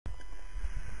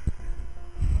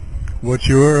What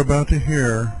you are about to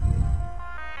hear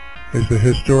is the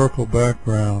historical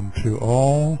background to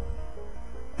all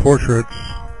portraits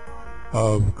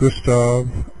of Gustav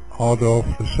Adolf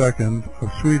II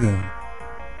of Sweden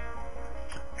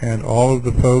and all of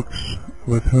the folks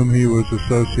with whom he was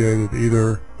associated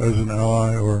either as an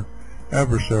ally or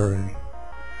adversary.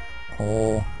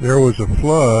 There was a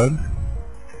flood,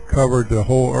 covered the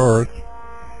whole earth,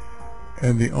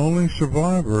 and the only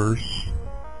survivors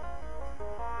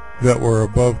that were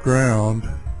above ground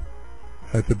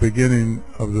at the beginning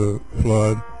of the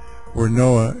flood were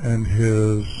Noah and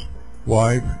his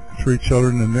wife, 3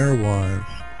 children and their wives.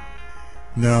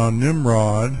 Now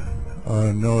Nimrod,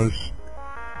 Noah's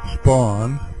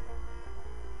spawn,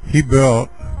 he built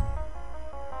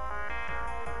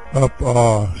up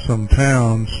some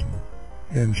towns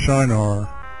in Shinar.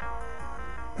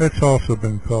 It's also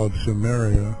been called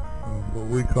Sumeria, but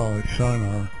we call it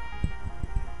Shinar.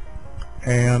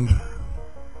 And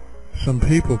some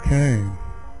people came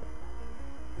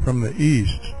from the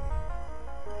east.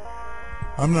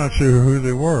 I'm not sure who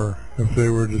they were, if they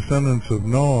were descendants of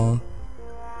Noah,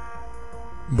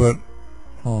 but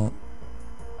the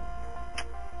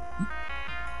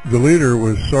leader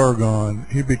was Sargon.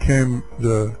 He became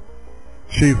the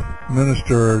chief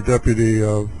minister or deputy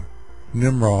of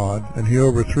Nimrod, and he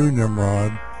overthrew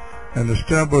Nimrod and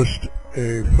established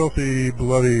a filthy,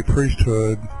 bloody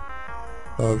priesthood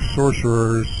of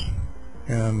sorcerers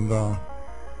and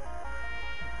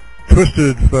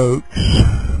twisted folks.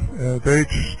 They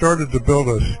started to build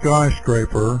a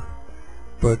skyscraper,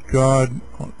 but God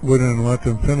wouldn't let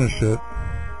them finish it.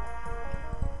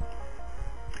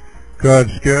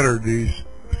 God scattered these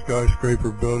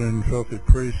skyscraper building filthy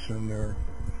priests and their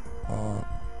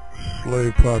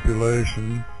slave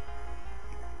population,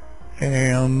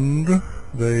 and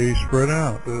they spread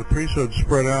out. The priesthood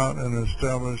spread out and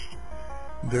established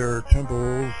their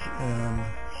temples and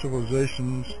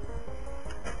civilizations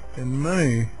in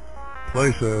many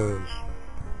places.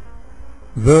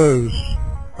 Those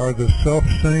are the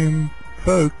self-same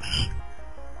folks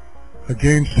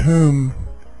against whom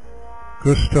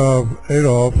Gustav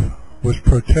Adolf was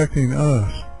protecting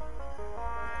us.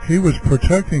 He was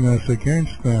protecting us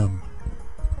against them.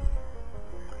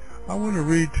 I want to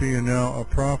read to you now a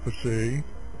prophecy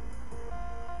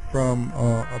from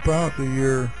about the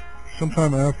year,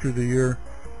 sometime after the year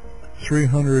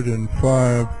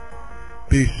 305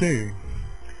 BC.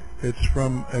 It's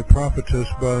from a prophetess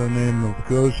by the name of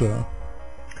Goza.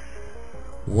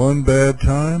 One bad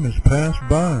time has passed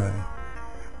by,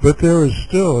 but there is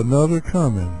still another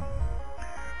coming.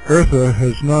 Eartha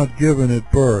has not given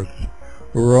it birth,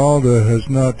 Uralda has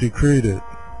not decreed it.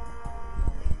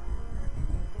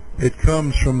 It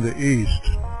comes from the east,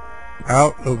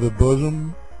 out of the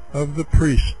bosom of the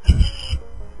priestess.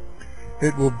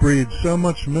 It will breed so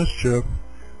much mischief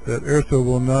that Eartha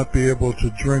will not be able to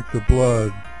drink the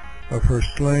blood of her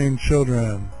slain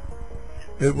children.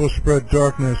 It will spread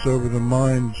darkness over the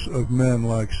minds of men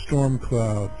like storm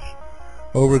clouds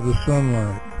over the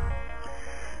sunlight.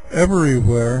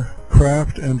 Everywhere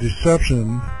craft and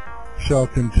deception shall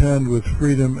contend with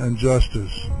freedom and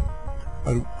justice.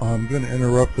 I'm going to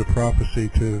interrupt the prophecy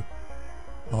to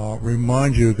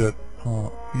remind you that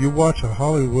you watch a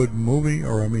Hollywood movie,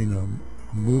 or a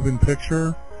moving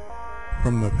picture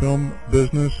from the film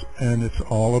business, and it's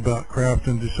all about craft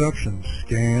and deception,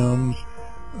 scams.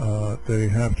 They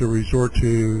have to resort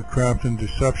to craft and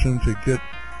deception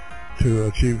to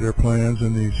achieve their plans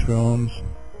in these films,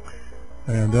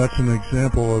 and that's an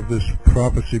example of this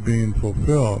prophecy being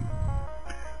fulfilled.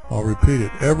 I'll repeat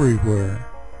it. Everywhere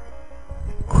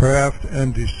craft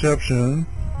and deception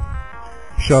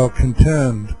shall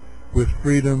contend with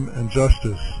freedom and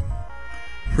justice.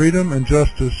 Freedom and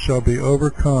justice shall be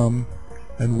overcome,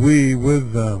 and we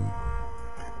with them.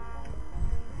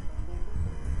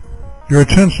 Your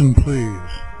attention, please.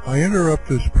 I interrupt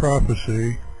this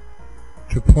prophecy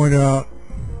to point out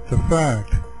the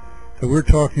fact that we're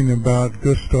talking about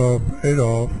Gustav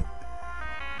Adolf,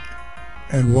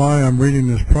 and why I'm reading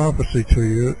this prophecy to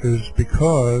you is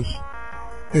because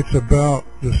it's about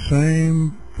the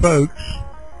same folks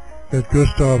that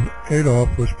Gustav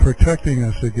Adolf was protecting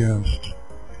us against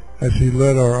as he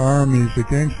led our armies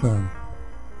against them,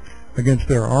 against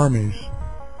their armies.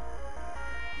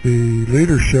 The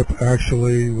leadership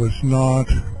actually was not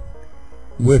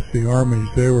with the armies.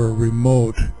 They were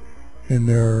remote in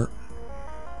their,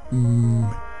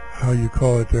 how you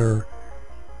call it, their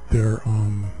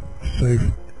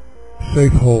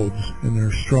safe holds, in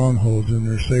their strongholds, in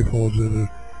their safe holds at a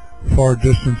far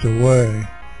distance away.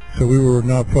 So we were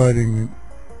not fighting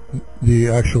the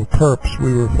actual perps,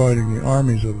 we were fighting the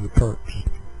armies of the perps.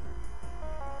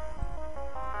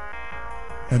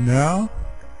 And now,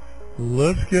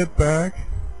 let's get back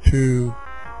to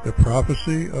the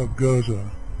prophecy of Goza.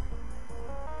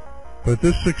 But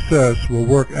this success will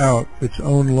work out its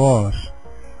own loss.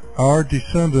 Our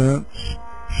descendants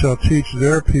shall teach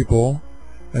their people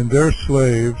and their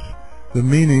slaves the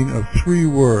meaning of 3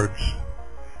 words.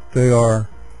 They are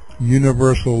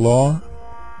universal law,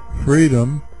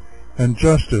 freedom, and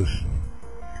justice.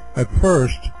 At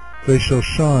first they shall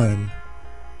shine,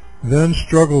 then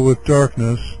struggle with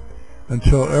darkness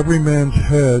until every man's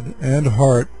head and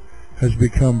heart has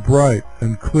become bright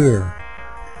and clear.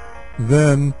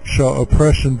 Then shall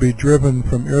oppression be driven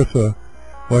from Irtha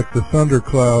like the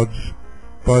thunderclouds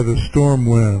by the storm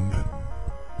wind,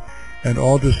 and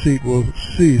all deceit will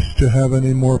cease to have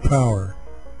any more power.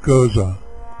 Goza.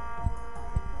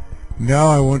 Now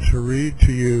I want to read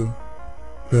to you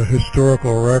the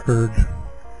historical record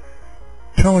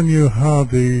telling you how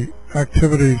the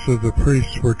activities of the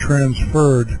priests were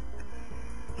transferred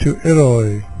to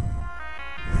Italy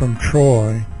from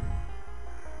Troy.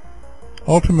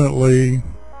 Ultimately,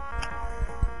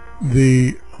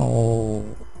 the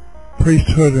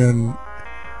priesthood in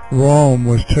Rome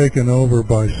was taken over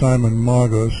by Simon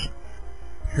Magus.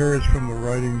 Here is from the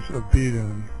writings of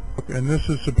Beaton, and this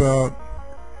is about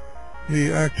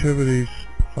the activities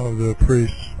of the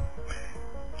priests.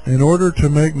 In order to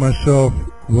make myself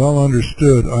well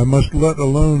understood, I must let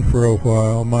alone for a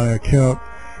while my account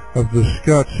of the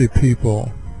Skotsi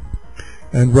people,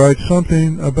 and write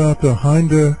something about the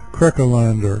Hinde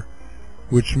Krekelander,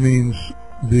 which means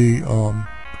the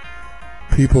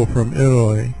people from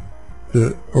Italy,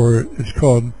 or it's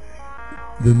called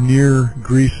the Near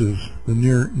Greases, the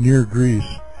near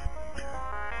Greece.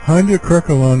 Hinde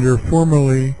Krekelander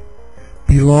formerly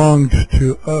belonged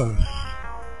to us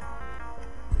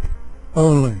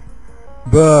only,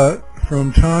 but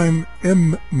from time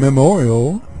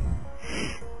immemorial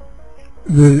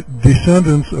the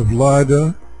descendants of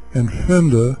Lida and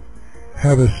Finda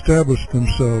have established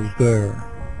themselves there.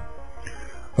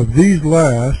 Of these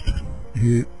last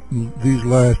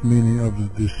meaning of the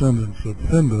descendants of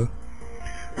Finda,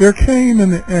 there came in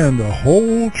the end a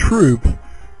whole troop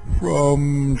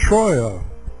from Troia,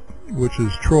 which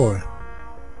is Troy.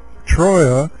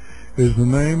 Troia is the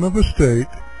name of a state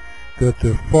that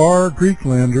the far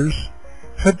Greeklanders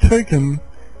had taken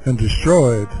and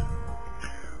destroyed.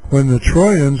 When the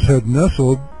Trojans had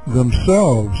nestled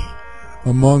themselves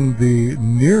among the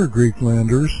near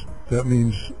Greeklanders, that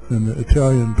means in the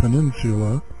Italian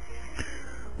peninsula,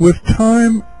 with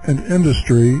time and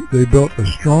industry they built a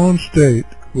strong state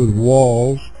with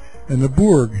walls and a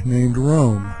burg named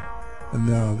Rome. And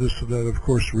now that of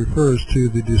course refers to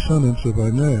the descendants of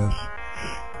Aeneas.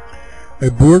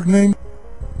 A burg named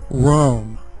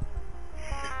Rome,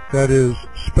 that is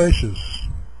spacious.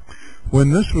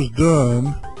 When this was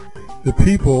done, the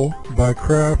people, by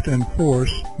craft and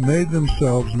force, made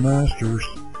themselves masters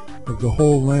of the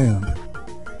whole land.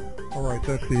 Alright,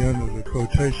 that's the end of the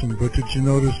quotation, but did you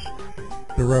notice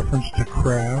the reference to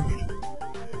craft?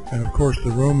 And of course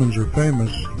the Romans are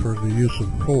famous for the use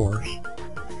of force.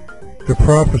 The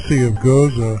prophecy of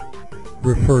Goza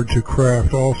referred to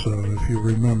craft also, if you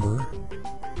remember.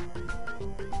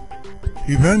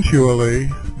 Eventually,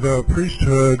 the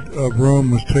priesthood of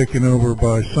Rome was taken over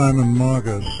by Simon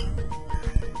Magus.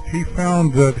 He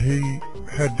found that he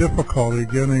had difficulty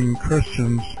getting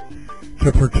Christians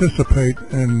to participate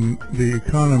in the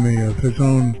economy of his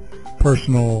own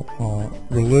personal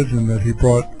religion that he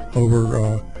brought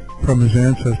over from his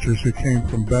ancestors who came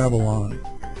from Babylon.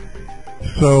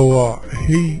 So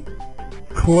he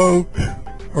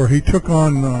took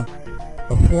on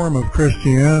a form of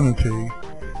Christianity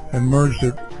and merged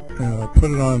it,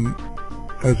 put it on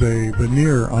as a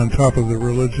veneer on top of the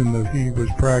religion that he was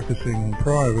practicing in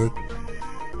private,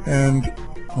 and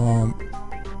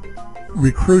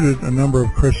recruited a number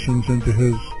of Christians into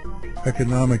his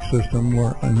economic system,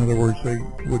 where, in other words, they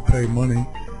would pay money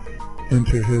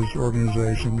into his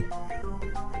organization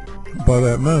by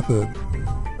that method.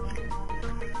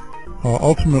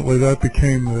 Ultimately, that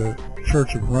became the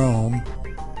Church of Rome,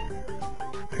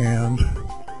 and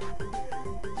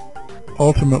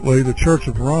ultimately the Church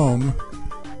of Rome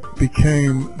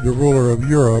became the ruler of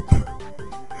Europe,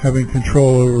 having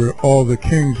control over all the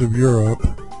kings of Europe.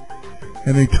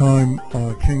 Anytime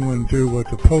a king wouldn't do what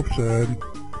the Pope said,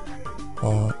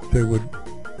 they would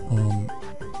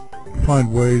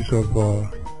find ways of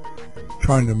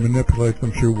trying to manipulate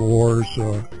them through wars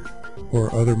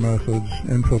or other methods,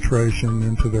 infiltration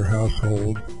into their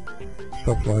household,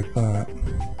 stuff like that.